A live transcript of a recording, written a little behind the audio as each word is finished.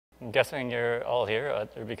I'm guessing you're all here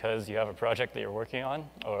either because you have a project that you're working on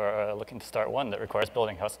or are looking to start one that requires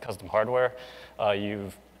building custom hardware.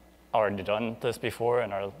 You've already done this before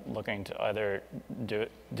and are looking to either do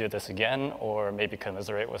this again or maybe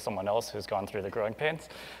commiserate with someone else who's gone through the growing pains.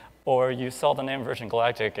 Or you saw the name Virgin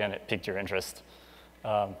Galactic and it piqued your interest.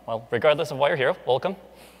 Well, regardless of why you're here, welcome.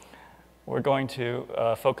 We're going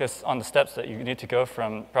to focus on the steps that you need to go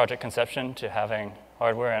from project conception to having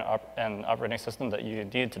hardware and operating system that you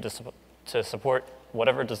need to support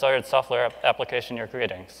whatever desired software application you're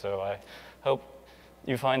creating. So I hope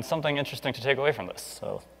you find something interesting to take away from this.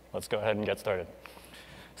 So let's go ahead and get started.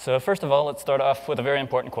 So first of all, let's start off with a very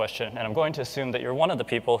important question. And I'm going to assume that you're one of the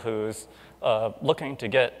people who's looking to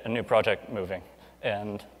get a new project moving.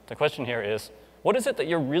 And the question here is, what is it that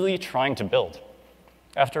you're really trying to build?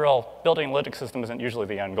 After all, building a Linux system isn't usually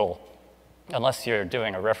the end goal, unless you're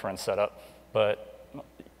doing a reference setup. But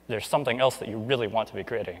there's something else that you really want to be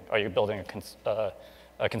creating. Are you building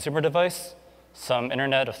a consumer device, some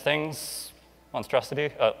Internet of Things monstrosity?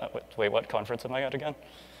 Wait, what conference am I at again?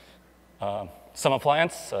 Some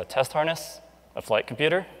appliance, a test harness, a flight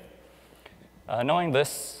computer. Knowing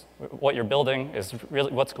this, what you're building is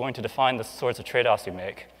really what's going to define the sorts of trade-offs you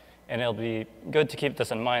make. And it'll be good to keep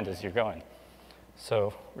this in mind as you're going.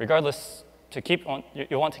 So regardless,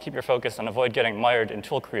 you want to keep your focus and avoid getting mired in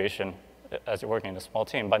tool creation as you're working in a small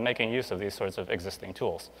team by making use of these sorts of existing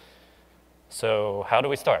tools. So how do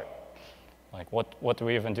we start? Like, what do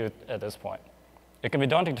we even do at this point? It can be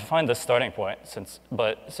daunting to find this starting point,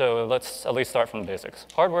 so let's at least start from the basics.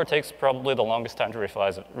 Hardware takes probably the longest time to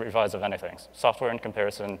revise of anything. Software in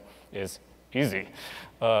comparison is easy.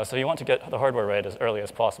 So you want to get the hardware right as early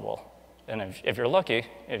as possible. And if you're lucky,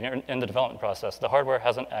 if you're in the development process, the hardware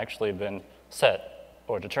hasn't actually been set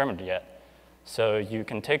or determined yet. So you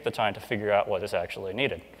can take the time to figure out what is actually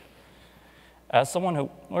needed. As someone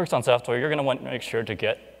who works on software, you're going to want to make sure to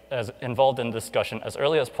get as involved in the discussion as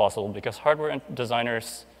early as possible because hardware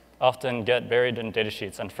designers often get buried in data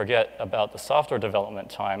sheets and forget about the software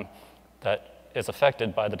development time that is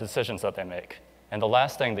affected by the decisions that they make. And the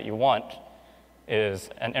last thing that you want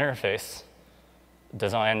is an interface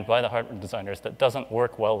designed by the hardware designers that doesn't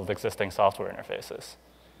work well with existing software interfaces.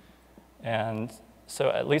 And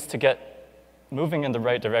so at least to get moving in the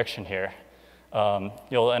right direction here,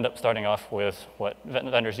 you'll end up starting off with what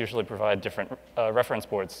vendors usually provide different reference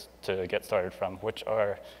boards to get started from, which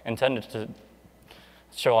are intended to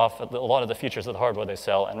show off a lot of the features of the hardware they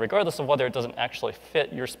sell. And regardless of whether it doesn't actually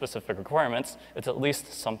fit your specific requirements, it's at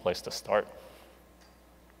least some place to start.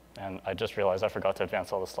 And I just realized I forgot to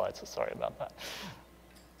advance all the slides, so sorry about that.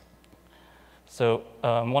 So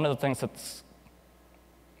one of the things that's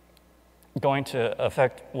going to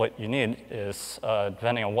affect what you need is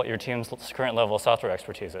depending on what your team's current level of software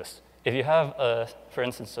expertise is. If you have, for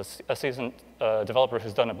instance, a seasoned developer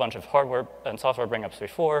who's done a bunch of hardware and software bring-ups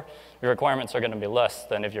before, your requirements are going to be less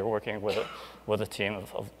than if you're working with a team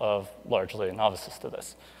of largely novices to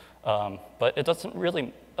this. But it doesn't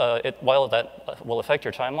really, while that will affect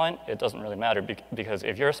your timeline, it doesn't really matter because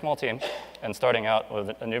if you're a small team and starting out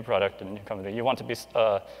with a new product and a new company, you want to be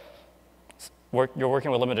you're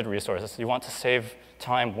working with limited resources. You want to save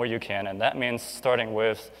time where you can, and that means starting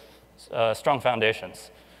with strong foundations.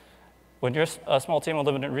 When you're a small team with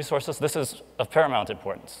limited resources, this is of paramount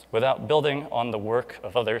importance. Without building on the work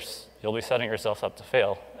of others, you'll be setting yourself up to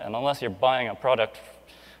fail. And unless you're buying a product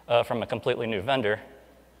from a completely new vendor,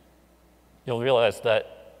 you'll realize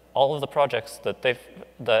that all of the projects that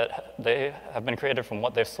they have been created from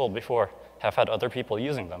what they've sold before have had other people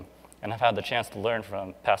using them and have had the chance to learn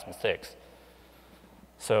from past mistakes.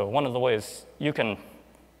 So one of the ways you can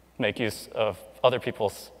make use of other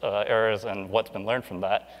people's errors and what's been learned from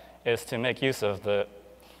that is to make use of the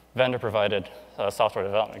vendor-provided software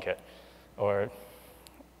development kit or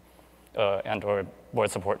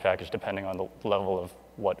board support package, depending on the level of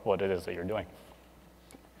what it is that you're doing.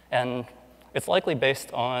 And it's likely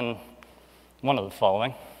based on one of the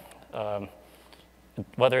following.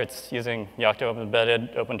 Whether it's using Yocto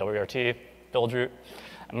Openembedded, OpenWRT, BuildRoot.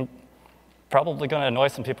 I'm probably going to annoy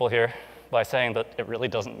some people here by saying that it really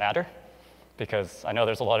doesn't matter, because I know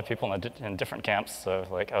there's a lot of people in different camps. So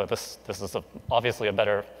like, oh, this is obviously a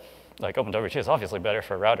better, like OpenWRT is obviously better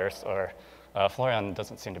for routers, or Florian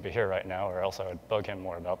doesn't seem to be here right now, or else I would bug him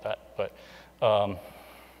more about that. But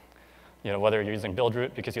you know, whether you're using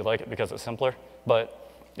BuildRoot because you like it because it's simpler.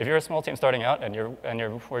 But if you're a small team starting out and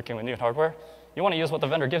you're working with new hardware, you want to use what the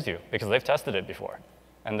vendor gives you because they've tested it before.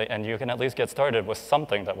 And you can at least get started with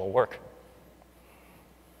something that will work.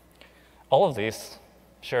 All of these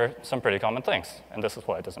share some pretty common things, and this is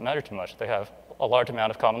why it doesn't matter too much. They have a large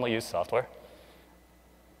amount of commonly used software.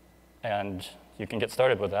 And you can get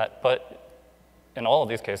started with that. But in all of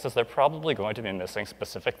these cases, they're probably going to be missing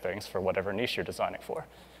specific things for whatever niche you're designing for.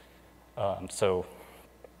 So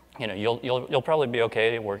you'll probably be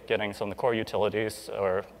OK with getting some of the core utilities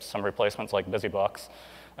or some replacements like BusyBox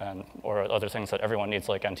or other things that everyone needs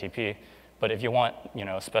like NTP. But if you want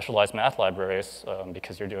specialized math libraries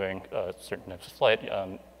because you're doing certain types of flight,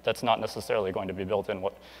 that's not necessarily going to be built in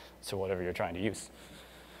to whatever you're trying to use.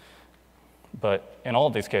 But in all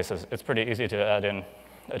of these cases, it's pretty easy to add in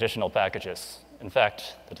additional packages. In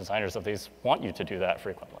fact, the designers of these want you to do that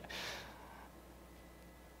frequently.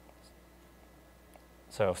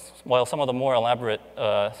 So while some of the more elaborate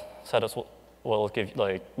setups will give,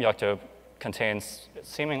 like Yocto contains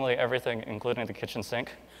seemingly everything, including the kitchen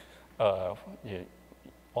sink, all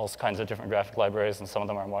kinds of different graphic libraries, and some of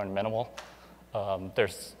them are more minimal.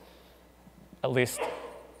 There's at least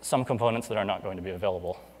some components that are not going to be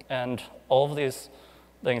available. And all of these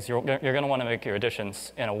things, you're going to want to make your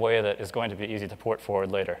additions in a way that is going to be easy to port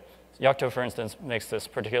forward later. Yocto, for instance, makes this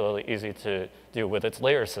particularly easy to do with its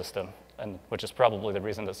layer system, which is probably the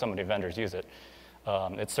reason that so many vendors use it.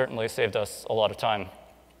 It certainly saved us a lot of time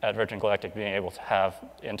at Virgin Galactic being able to have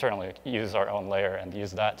internally use our own layer and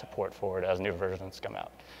use that to port forward as new versions come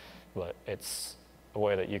out. But it's a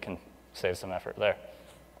way that you can save some effort there.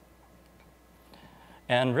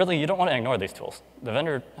 And really, you don't want to ignore these tools. The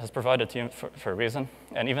vendor has provided to you for a reason.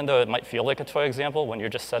 And even though it might feel like a toy example, when you're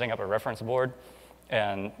just setting up a reference board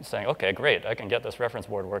and saying, OK, great, I can get this reference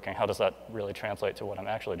board working. How does that really translate to what I'm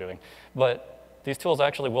actually doing? But these tools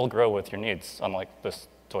actually will grow with your needs, unlike this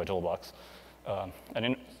toy toolbox.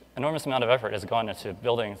 An enormous amount of effort has gone into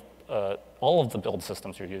building all of the build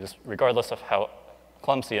systems you use, regardless of how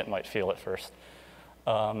clumsy it might feel at first.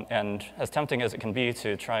 And as tempting as it can be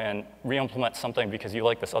to try and re-implement something because you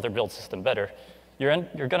like this other build system better, you're going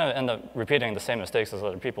to end up repeating the same mistakes as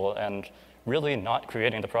other people and really not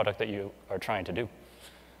creating the product that you are trying to do.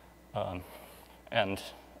 And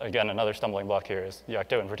again, another stumbling block here is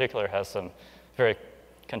Yocto in particular has some very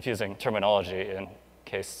confusing terminology in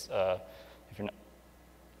case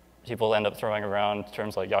people end up throwing around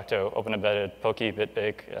terms like Yocto, Openembedded, Pokey,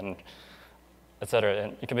 BitBake, and et cetera.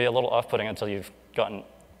 And it can be a little off-putting until you've gotten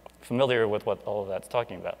familiar with what all of that's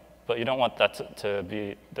talking about. But you don't want that to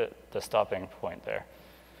be the stopping point there.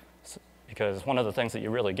 Because one of the things that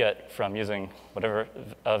you really get from using whatever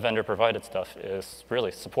vendor-provided stuff is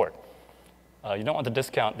really support. You don't want to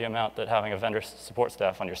discount the amount that having a vendor support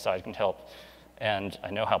staff on your side can help. And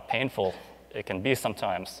I know how painful it can be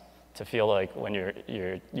sometimes to feel like when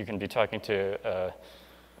you can be talking to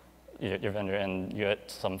your vendor and you get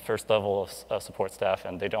some first level of support staff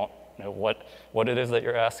and they don't know what it is that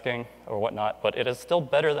you're asking or whatnot, but it is still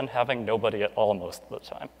better than having nobody at all most of the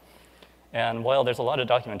time. And while there's a lot of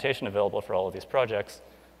documentation available for all of these projects,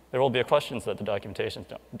 there will be questions that the documentation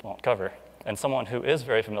won't cover. And someone who is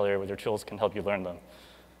very familiar with your tools can help you learn them.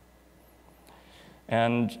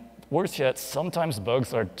 And worse yet, sometimes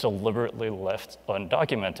bugs are deliberately left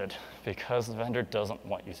undocumented because the vendor doesn't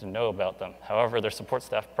want you to know about them. However, their support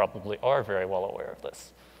staff probably are very well aware of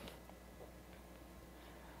this.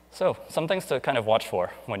 So some things to kind of watch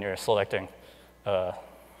for when you're selecting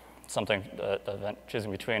something,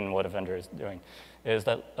 choosing between what a vendor is doing, is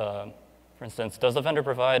that, for instance, does the vendor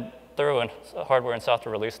provide thorough hardware and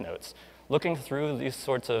software release notes? Looking through these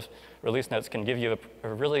sorts of release notes can give you a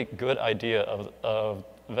really good idea of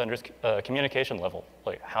vendors' communication level.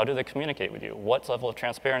 Like, how do they communicate with you? What level of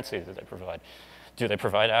transparency do they provide? Do they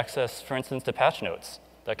provide access, for instance, to patch notes?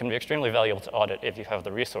 That can be extremely valuable to audit if you have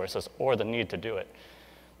the resources or the need to do it.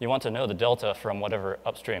 You want to know the delta from whatever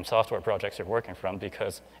upstream software projects you're working from,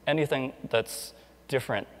 because anything that's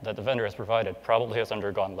different that the vendor has provided probably has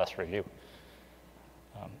undergone less review.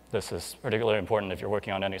 This is particularly important if you're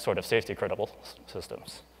working on any sort of safety critical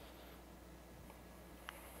systems.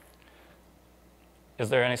 Is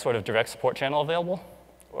there any sort of direct support channel available?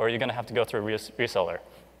 Or are you going to have to go through a reseller?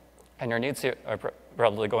 And your needs here are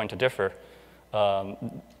probably going to differ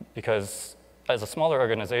because as a smaller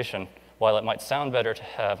organization, while it might sound better to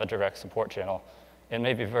have a direct support channel, it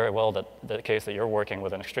may be very well the case that you're working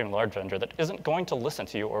with an extremely large vendor that isn't going to listen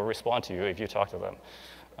to you or respond to you if you talk to them.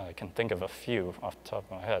 I can think of a few off the top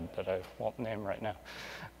of my head that I won't name right now.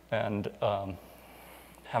 And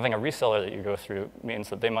having a reseller that you go through means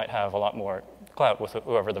that they might have a lot more clout with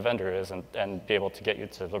whoever the vendor is and be able to get you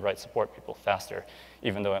to the right support people faster,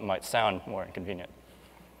 even though it might sound more inconvenient.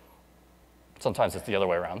 Sometimes it's the other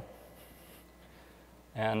way around.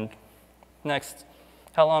 And next,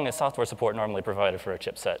 how long is software support normally provided for a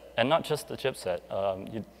chipset? And not just the chipset.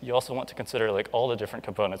 You also want to consider like all the different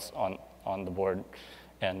components on the board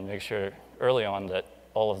and make sure early on that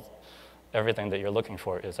everything that you're looking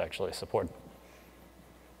for is actually supported.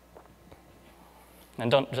 And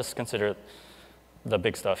don't just consider the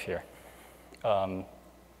big stuff here.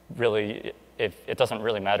 Really, it doesn't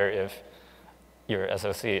really matter if your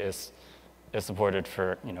SoC is supported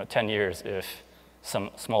for 10 years if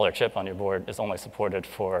some smaller chip on your board is only supported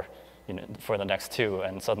for the next 2,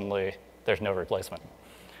 and suddenly there's no replacement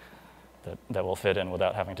that will fit in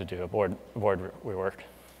without having to do a board rework.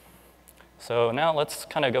 So now let's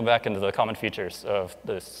kind of go back into the common features of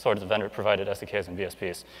the sort of vendor-provided SDKs and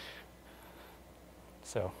VSPs.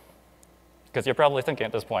 So, because you're probably thinking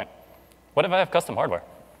at this point, what if I have custom hardware?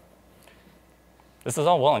 This is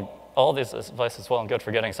all these devices well and good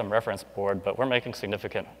for getting some reference board, but we're making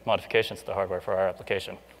significant modifications to the hardware for our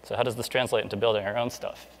application. So how does this translate into building our own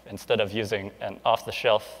stuff instead of using an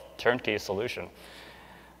off-the-shelf turnkey solution?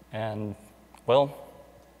 And, well,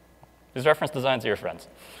 these reference designs are your friends.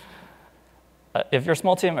 If you're a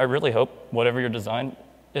small team, I really hope whatever your design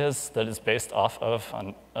is, that is based off of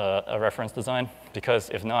a reference design, because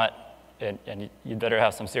if not, and you'd better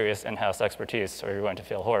have some serious in-house expertise or you're going to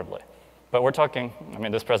fail horribly. But we're talking,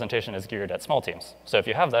 this presentation is geared at small teams. So if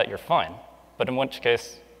you have that, you're fine. But in which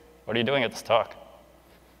case, what are you doing at this talk?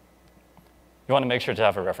 You want to make sure to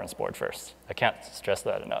have a reference board first. I can't stress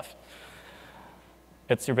that enough.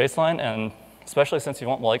 It's your baseline, and especially since you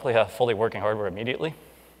won't likely have fully working hardware immediately,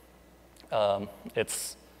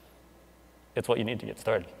 it's what you need to get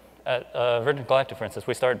started. At Virgin Galactic, for instance,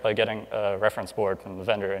 we started by getting a reference board from the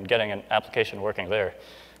vendor and getting an application working there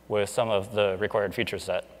with some of the required feature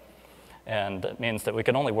set. And that means that we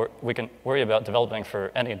can worry about developing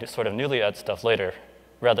for any sort of newly added stuff later,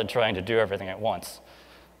 rather than trying to do everything at once.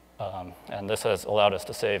 And this has allowed us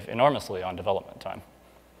to save enormously on development time.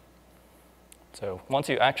 So once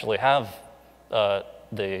you actually have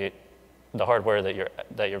the hardware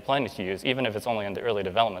that you're planning to use, even if it's only in the early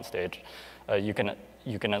development stage, you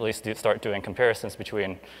can at least start doing comparisons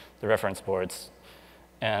between the reference boards,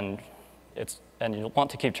 and you'll want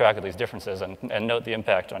to keep track of these differences and note the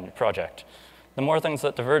impact on your project. The more things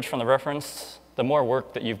that diverge from the reference, the more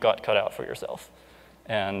work that you've got cut out for yourself,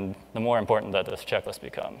 and the more important that this checklist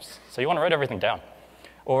becomes. So you want to write everything down,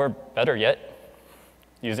 or better yet,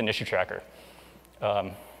 use an issue tracker.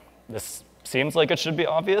 This seems like it should be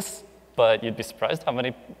obvious, but you'd be surprised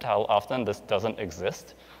how often this doesn't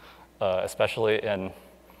exist, especially in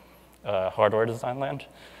hardware design land.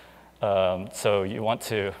 So you want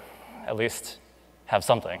to at least have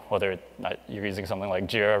something, whether you're using something like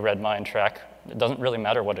Jira, Redmine, Track. It doesn't really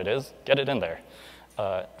matter what it is. Get it in there.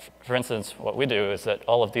 For instance, what we do is that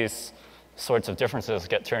all of these sorts of differences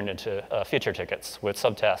get turned into feature tickets with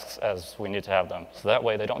subtasks as we need to have them. So that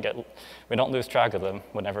way we don't lose track of them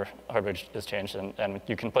whenever hardware is changed, and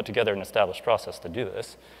you can put together an established process to do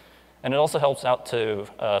this. And it also helps out to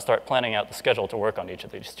start planning out the schedule to work on each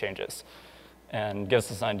of these changes, and gives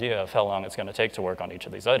us an idea of how long it's going to take to work on each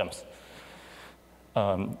of these items.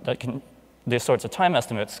 These sorts of time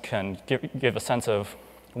estimates can give a sense of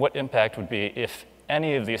what impact would be if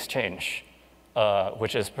any of these change,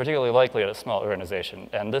 which is particularly likely at a small organization.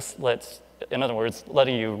 And this in other words,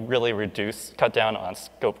 letting you really cut down on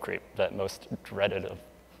scope creep, that most dreaded of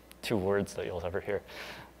 2 words that you'll ever hear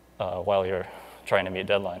while you're trying to meet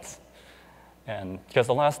deadlines. And because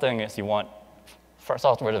the last thing is you want for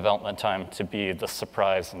software development time to be the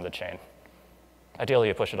surprise in the chain. Ideally,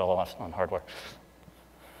 you push it all off on hardware.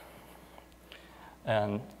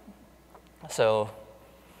 And so,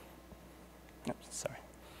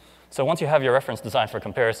 So once you have your reference design for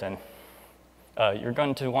comparison, you're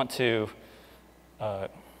going to want to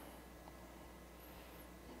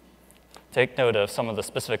take note of some of the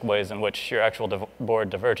specific ways in which your actual board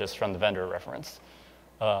diverges from the vendor reference.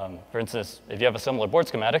 For instance, if you have a similar board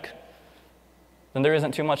schematic, then there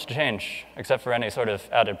isn't too much to change, except for any sort of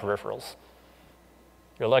added peripherals.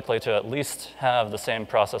 You're likely to at least have the same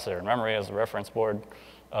processor and memory as the reference board.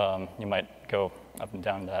 You might go up and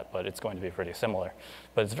down that, but it's going to be pretty similar.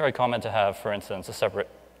 But it's very common to have, for instance,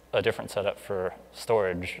 a different setup for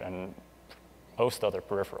storage and most other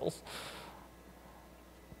peripherals.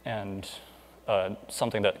 And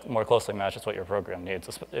something that more closely matches what your program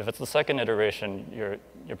needs. If it's the second iteration,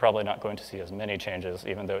 you're probably not going to see as many changes,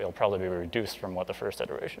 even though it'll probably be reduced from what the first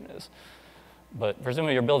iteration is. But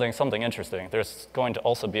presumably you're building something interesting. There's going to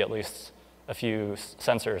also be at least a few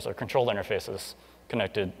sensors or control interfaces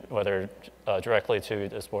connected, whether directly to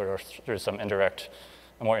this board or through some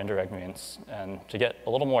more indirect means. And to get a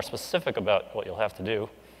little more specific about what you'll have to do,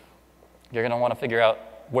 you're going to want to figure out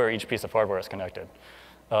where each piece of hardware is connected.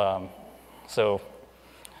 So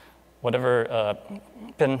whatever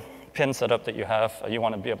pin setup that you have, you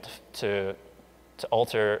want to be able to to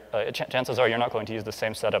alter, chances are you're not going to use the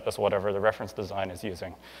same setup as whatever the reference design is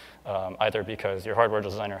using, either because your hardware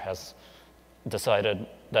designer has decided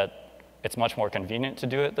that it's much more convenient to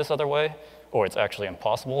do it this other way, or it's actually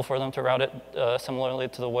impossible for them to route it similarly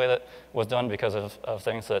to the way that was done because of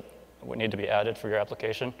things that would need to be added for your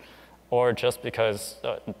application, or just because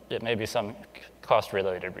it may be some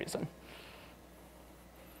cost-related reason.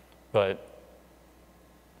 But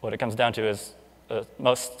what it comes down to is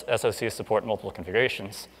most SoCs support multiple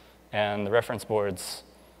configurations, and the reference boards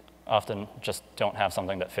often just don't have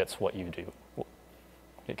something that fits what you do,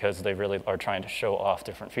 because they really are trying to show off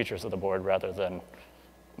different features of the board rather than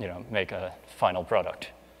make a final product.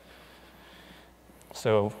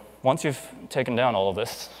 So once you've taken down all of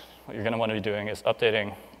this, what you're going to want to be doing is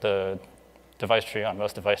updating the device tree on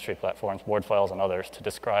most device tree platforms, board files, and others to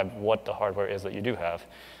describe what the hardware is that you do have.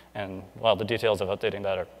 And while the details of updating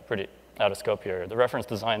that are pretty out of scope here, the reference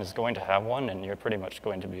design is going to have one, and you're pretty much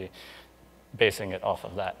going to be basing it off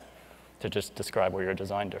of that to just describe where your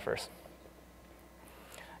design differs.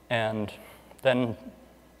 And then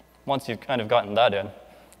once you've kind of gotten that in,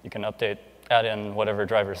 you can add in whatever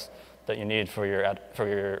drivers that you need for your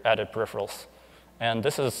added peripherals. And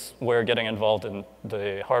this is where getting involved in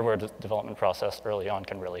the hardware development process early on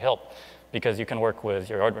can really help, because you can work with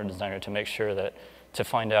your hardware designer to make sure that to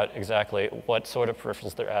find out exactly what sort of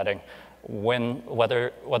peripherals they're adding,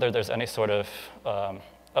 whether there's any sort of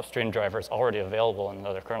upstream drivers already available in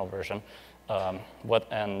another kernel version,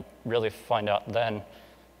 and really find out then,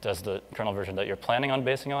 does the kernel version that you're planning on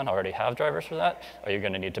basing on already have drivers for that? Are you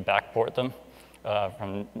going to need to backport them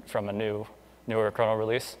from a newer kernel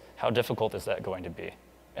release? How difficult is that going to be?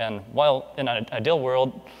 And while in an ideal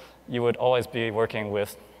world, you would always be working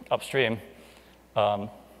with upstream,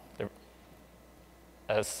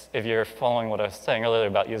 as if you're following what I was saying earlier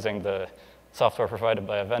about using the software provided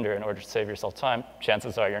by a vendor in order to save yourself time,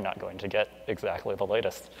 chances are you're not going to get exactly the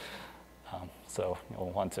latest. So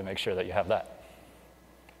you'll want to make sure that you have that.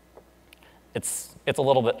 It's a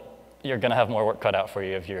little bit, you're going to have more work cut out for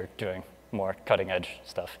you if you're doing more cutting edge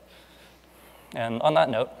stuff. And on that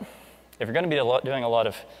note, if you're going to be doing a lot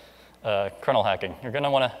of kernel hacking, you're going to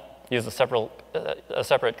want to use a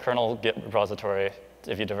separate kernel Git repository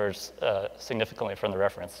if you diverge significantly from the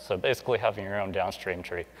reference. So basically having your own downstream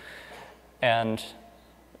tree. And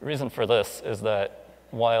the reason for this is that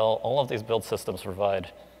while all of these build systems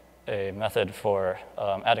provide a method for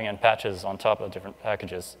adding in patches on top of different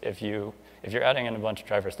packages, if you're adding in a bunch of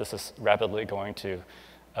drivers, this is rapidly going to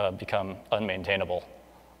become unmaintainable.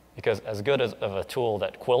 Because as good of a tool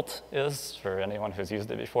that Quilt is, for anyone who's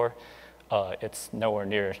used it before, it's nowhere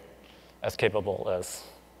near as capable as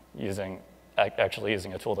actually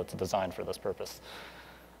using a tool that's designed for this purpose.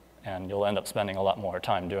 And you'll end up spending a lot more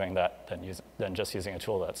time doing that than just using a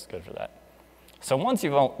tool that's good for that. So once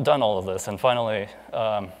you've done all of this and finally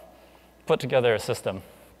put together a system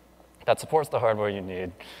that supports the hardware you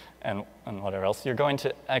need and whatever else, you're going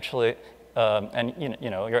to actually,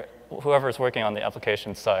 whoever's working on the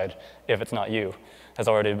application side, if it's not you, has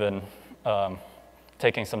already been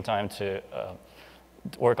taking some time to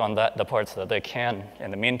work on the parts that they can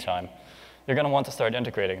in the meantime. You're going to want to start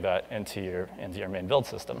integrating that into your main build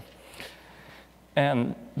system.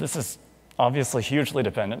 And this is obviously hugely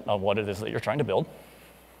dependent on what it is that you're trying to build.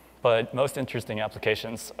 But most interesting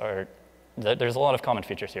applications there's a lot of common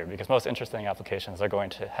features here, because most interesting applications are going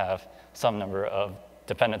to have some number of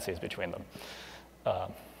dependencies between them.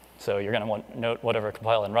 So you're going to want to note whatever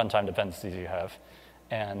compile and runtime dependencies you have.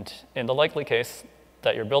 And in the likely case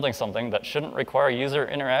that you're building something that shouldn't require user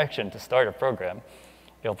interaction to start a program,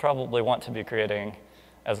 you'll probably want to be creating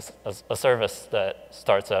as a service that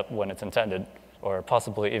starts up when it's intended, or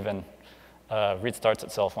possibly even restarts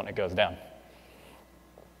itself when it goes down.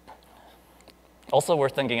 Also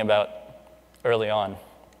worth thinking about early on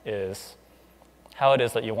is how it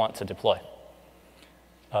is that you want to deploy.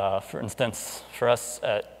 For instance, for us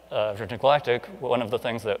at Virgin Galactic, one of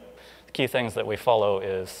the key things that we follow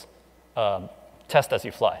is test as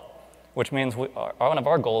you fly, which means one of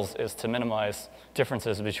our goals is to minimize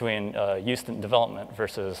differences between use and development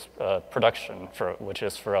versus production, which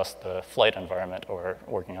is for us the flight environment or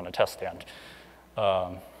working on a test stand.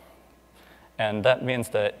 And that means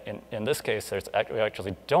that in this case, we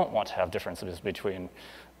actually don't want to have differences between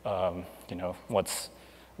what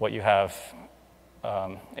you have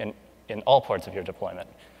in all parts of your deployment.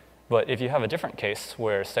 But if you have a different case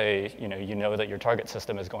where, say, you know that your target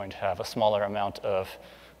system is going to have a smaller amount of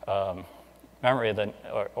memory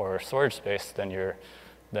or storage space than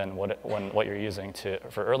what you're using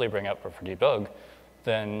for early bring up or for debug,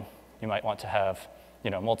 then you might want to have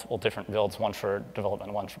multiple different builds, one for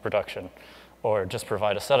development, one for production, or just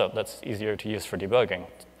provide a setup that's easier to use for debugging.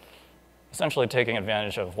 Essentially taking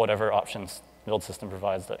advantage of whatever options the build system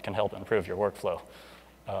provides that can help improve your workflow.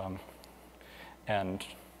 And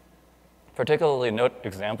particularly note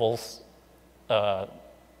examples that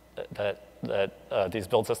these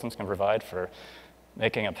build systems can provide for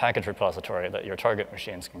making a package repository that your target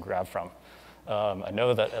machines can grab from. I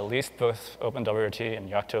know that at least both OpenWRT and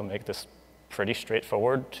Yocto make this pretty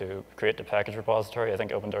straightforward to create the package repository. I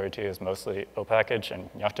think OpenWRT is mostly opackage, and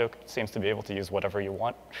Yocto seems to be able to use whatever you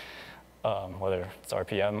want, whether it's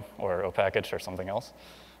RPM or opackage or something else.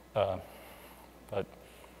 But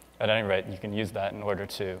at any rate, you can use that in order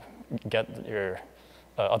to get your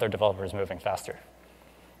other developers moving faster.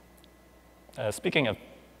 Speaking of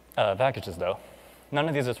packages, though, none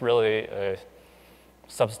of these is really a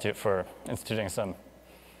substitute for instituting some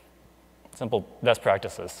simple best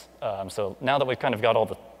practices. So now that we've kind of got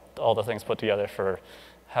all the things put together for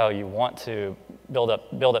how you want to build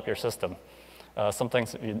up your system, some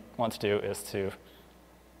things that you want to do is to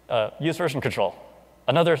use version control.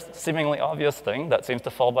 Another seemingly obvious thing that seems to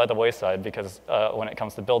fall by the wayside because when it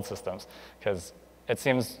comes to build systems, because it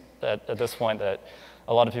seems that at this point that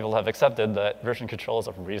a lot of people have accepted that version control is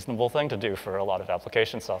a reasonable thing to do for a lot of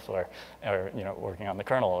application software, or working on the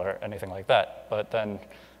kernel or anything like that. But then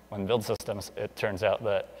when build systems, it turns out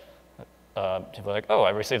that people are like, oh, I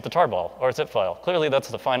received the tarball or a zip file. Clearly, that's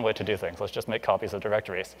the fine way to do things. Let's just make copies of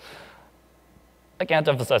directories. I can't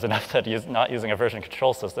emphasize enough that not using a version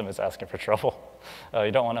control system is asking for trouble.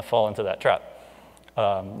 You don't want to fall into that trap.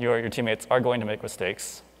 Your teammates are going to make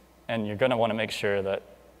mistakes, and you're going to want to make sure that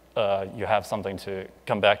you have something to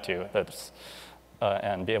come back to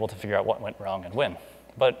and be able to figure out what went wrong and when.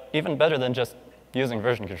 But even better than just using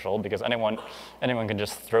version control, because anyone can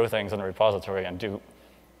just throw things in a repository and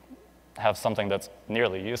have something that's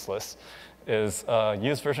nearly useless, is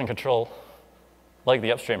use version control like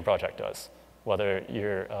the upstream project does, whether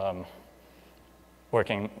you're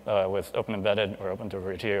working with Openembedded or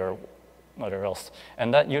OpenWRT or whatever else.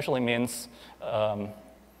 And that usually means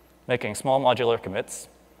making small modular commits,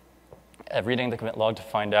 reading the commit log to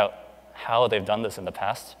find out how they've done this in the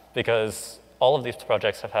past, because all of these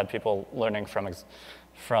projects have had people learning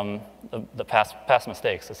from the past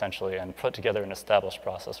mistakes, essentially, and put together an established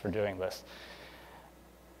process for doing this.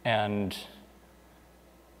 And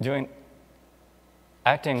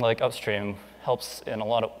acting like upstream helps in a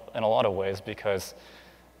lot of ways, because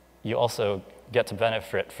you also get to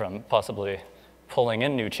benefit from possibly pulling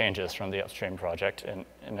in new changes from the upstream project and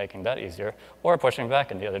making that easier, or pushing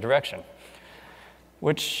back in the other direction,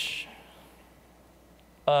 which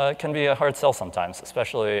can be a hard sell sometimes,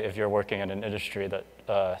 especially if you're working in an industry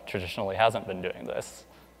that traditionally hasn't been doing this,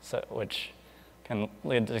 which can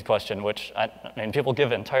lead to the question, which, I mean, people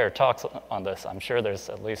give entire talks on this. I'm sure there's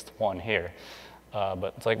at least one here.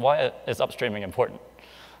 But it's like, why is upstreaming important?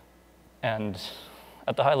 And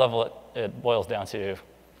at the high level, it boils down to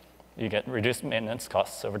you get reduced maintenance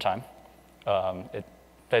costs over time. It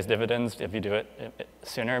pays dividends if you do it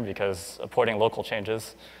sooner, because porting local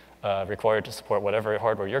changes required to support whatever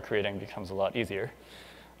hardware you're creating becomes a lot easier.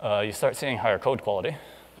 You start seeing higher code quality,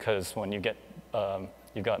 because when you've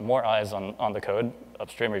got more eyes on the code,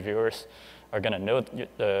 upstream reviewers are going to know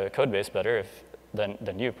the code base better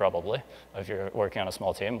than you probably, if you're working on a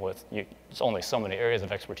small team with there's only so many areas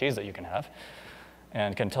of expertise that you can have,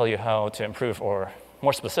 and can tell you how to improve, or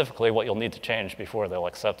more specifically, what you'll need to change before they'll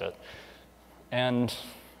accept it. And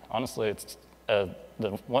honestly, it's the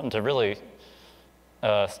one to really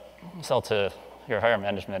sell to your higher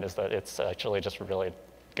management is that it's actually just really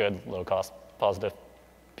good, low-cost, positive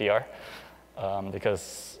PR,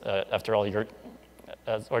 because after all, your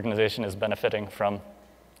organization is benefiting from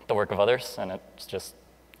the work of others, and it's just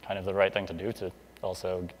kind of the right thing to do to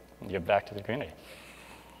also give back to the community.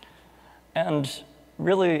 And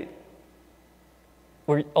really,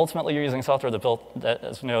 ultimately you're using software that,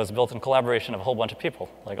 as you know, is built in collaboration of a whole bunch of people,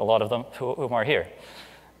 like a lot of them whom are here.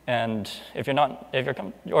 And if your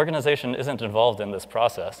organization isn't involved in this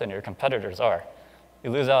process and your competitors are, you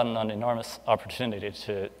lose out on an enormous opportunity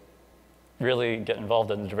to really get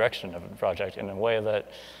involved in the direction of a project in a way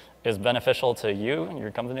that is beneficial to you and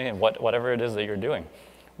your company and whatever it is that you're doing,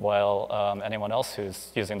 while anyone else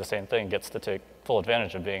who's using the same thing gets to take full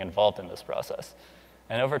advantage of being involved in this process.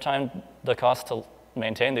 And over time, the cost to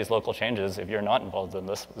maintain these local changes, if you're not involved in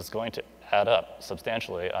this, is going to add up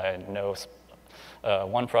substantially. I know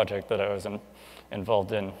one project that I was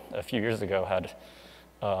involved in a few years ago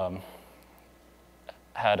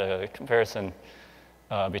had a comparison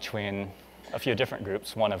between a few different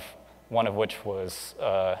groups, one of which was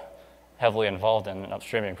heavily involved in an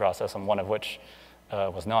upstreaming process, and one of which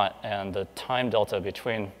was not. And the time delta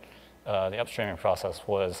between the upstreaming process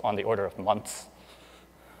was on the order of months.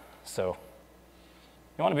 So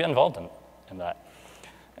you want to be involved in that.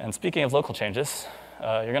 And speaking of local changes,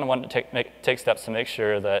 you're going to want to take steps to make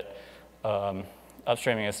sure that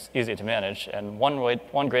upstreaming is easy to manage. And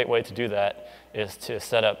one great way to do that is to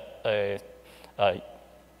set up a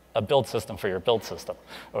build system for your build system,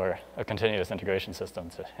 or a continuous integration system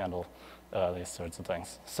to handle these sorts of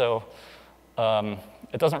things. So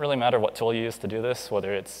it doesn't really matter what tool you use to do this,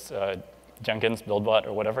 whether it's Jenkins, BuildBot,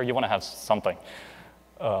 or whatever. You want to have something.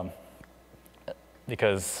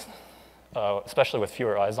 Because especially with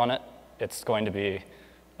fewer eyes on it, it's going to be,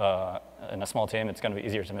 in a small team, it's going to be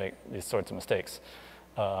easier to make these sorts of mistakes.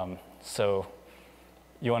 So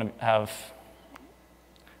you want to have,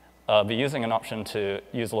 be using an option to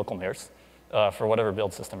use local mirrors for whatever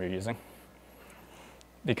build system you're using.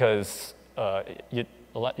 Because you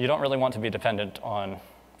don't really want to be dependent on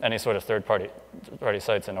any sort of third-party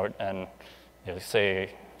sites and you know,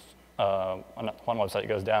 say one website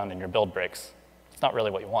goes down and your build breaks. It's not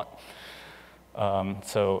really what you want.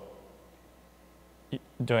 So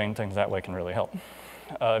doing things that way can really help.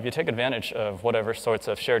 If you take advantage of whatever sorts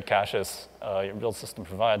of shared caches your build system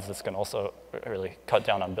provides, this can also really cut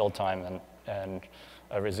down on build time and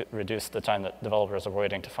reduce the time that developers are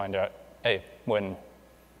waiting to find out, hey, when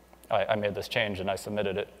I made this change and I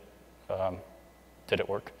submitted it, did it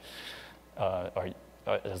work?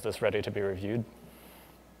 Is this ready to be reviewed?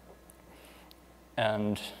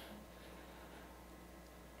 And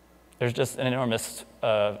there's just an enormous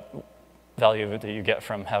value that you get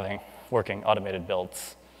from having working automated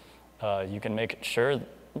builds. You can make sure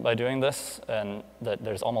by doing this and that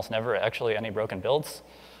there's almost never actually any broken builds.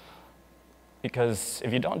 Because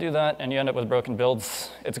if you don't do that and you end up with broken builds,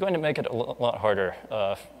 it's going to make it a lot harder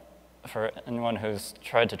for anyone who's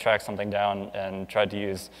tried to track something down and tried to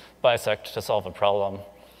use bisect to solve a problem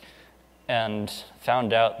and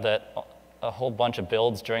found out that a whole bunch of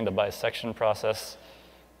builds during the bisection process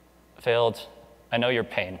failed. I know your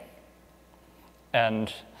pain.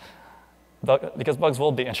 And because bugs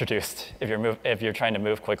will be introduced if you're trying to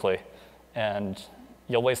move quickly, and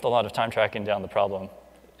you'll waste a lot of time tracking down the problem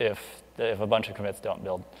if a bunch of commits don't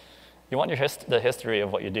build. You want the history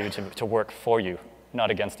of what you do to work for you, not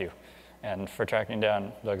against you. And for tracking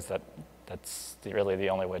down bugs, that's really the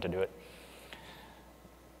only way to do it.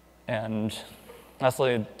 And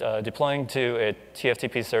lastly, deploying to a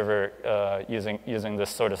TFTP server using this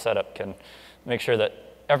sort of setup can make sure that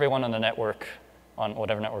everyone on the network, on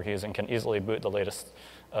whatever network you're using, can easily boot the latest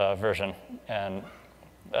version and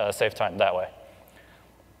save time that way.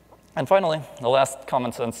 And finally, the last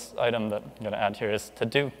common sense item that I'm going to add here is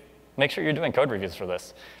to make sure you're doing code reviews for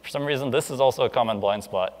this. For some reason, this is also a common blind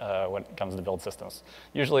spot when it comes to build systems.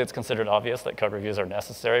 Usually it's considered obvious that code reviews are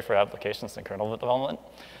necessary for applications and kernel development,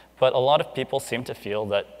 but a lot of people seem to feel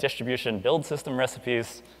that distribution build system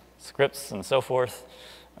recipes, scripts, and so forth,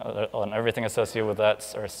 and everything associated with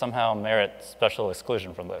that are somehow merit special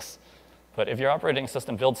exclusion from this. But if your operating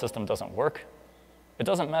system build system doesn't work, it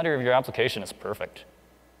doesn't matter if your application is perfect.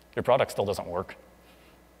 Your product still doesn't work.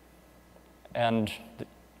 And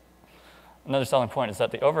another selling point is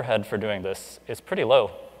that the overhead for doing this is pretty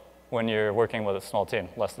low when you're working with a small team,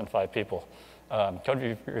 less than 5 people.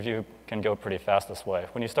 Code review can go pretty fast this way.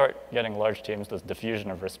 When you start getting large teams, there's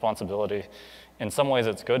diffusion of responsibility. In some ways,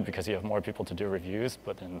 it's good because you have more people to do reviews,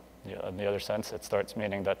 but in the other sense, it starts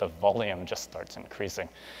meaning that the volume just starts increasing,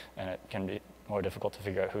 and it can be more difficult to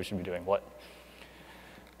figure out who should be doing what.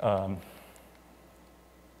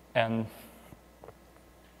 And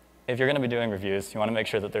if you're going to be doing reviews, you want to make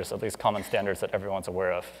sure that there's at least common standards that everyone's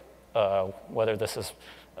aware of. Whether this is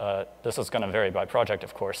going to vary by project,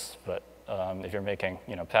 of course, but if you're making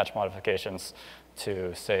patch modifications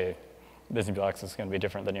to, say, busy blocks, is going to be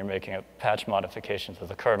different than you're making a patch modification to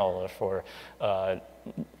the kernel or for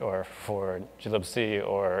glibc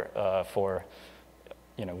or for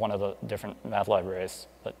one of the different math libraries.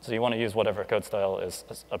 So you want to use whatever code style is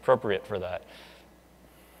appropriate for that.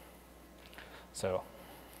 So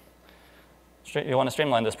you want to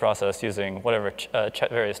streamline this process using whatever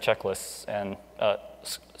various checklists and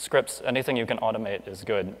scripts. Anything you can automate is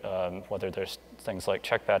good, whether there's things like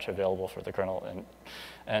check patch available for the kernel,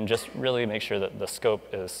 and just really make sure that the scope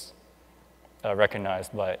is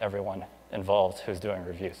recognized by everyone involved who's doing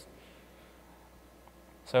reviews.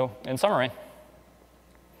 So in summary,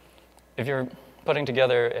 if you're putting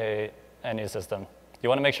together a new system, you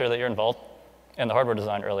want to make sure that you're involved in the hardware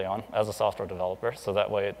design early on as a software developer, so that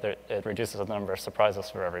way it reduces the number of surprises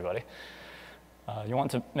for everybody. You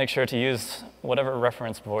want to make sure to use whatever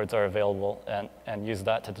reference boards are available and use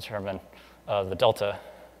that to determine the delta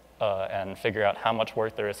and figure out how much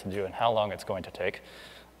work there is to do and how long it's going to take.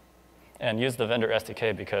 And use the vendor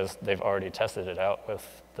SDK because they've already tested it out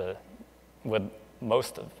with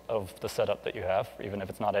most of the setup that you have, even if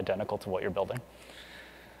it's not identical to what you're building.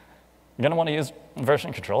 You're going to want to use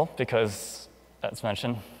version control because, as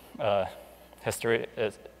mentioned, history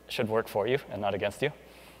should work for you and not against you.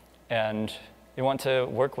 And you want to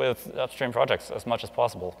work with upstream projects as much as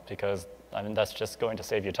possible because that's just going to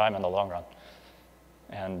save you time in the long run.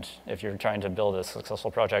 And if you're trying to build a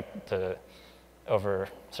successful project over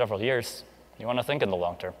several years, you want to think in the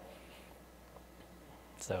long term.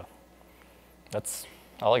 So that's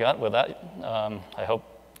all I got with that. I hope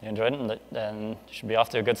you enjoyed it, and you should be off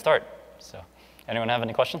to a good start. So, anyone have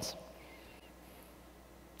any questions?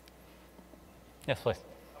 Yes, please.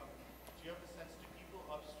 Do you have a sense, do people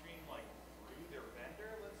upstream like through their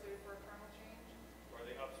vendor, let's say, for a kernel change? Or are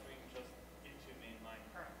they upstream just into mainline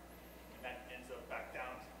kernel? And that ends up back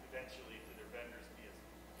down eventually to their vendor's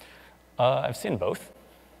BSD? I've seen both.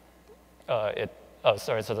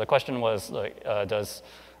 Sorry, so the question was, like,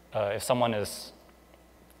 if someone is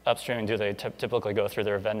upstreaming, do they typically go through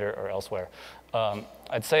their vendor or elsewhere?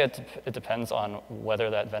 I'd say it depends on whether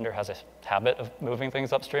that vendor has a habit of moving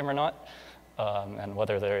things upstream or not, and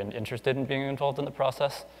whether they're interested in being involved in the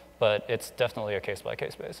process. But it's definitely a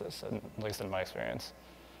case-by-case basis, at least in my experience.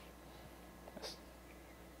 Yes.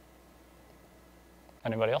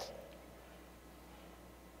 Anybody else?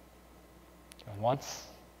 Going once?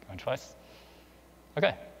 Going twice?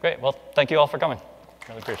 OK, great. Well, thank you all for coming.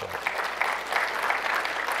 Really appreciate it.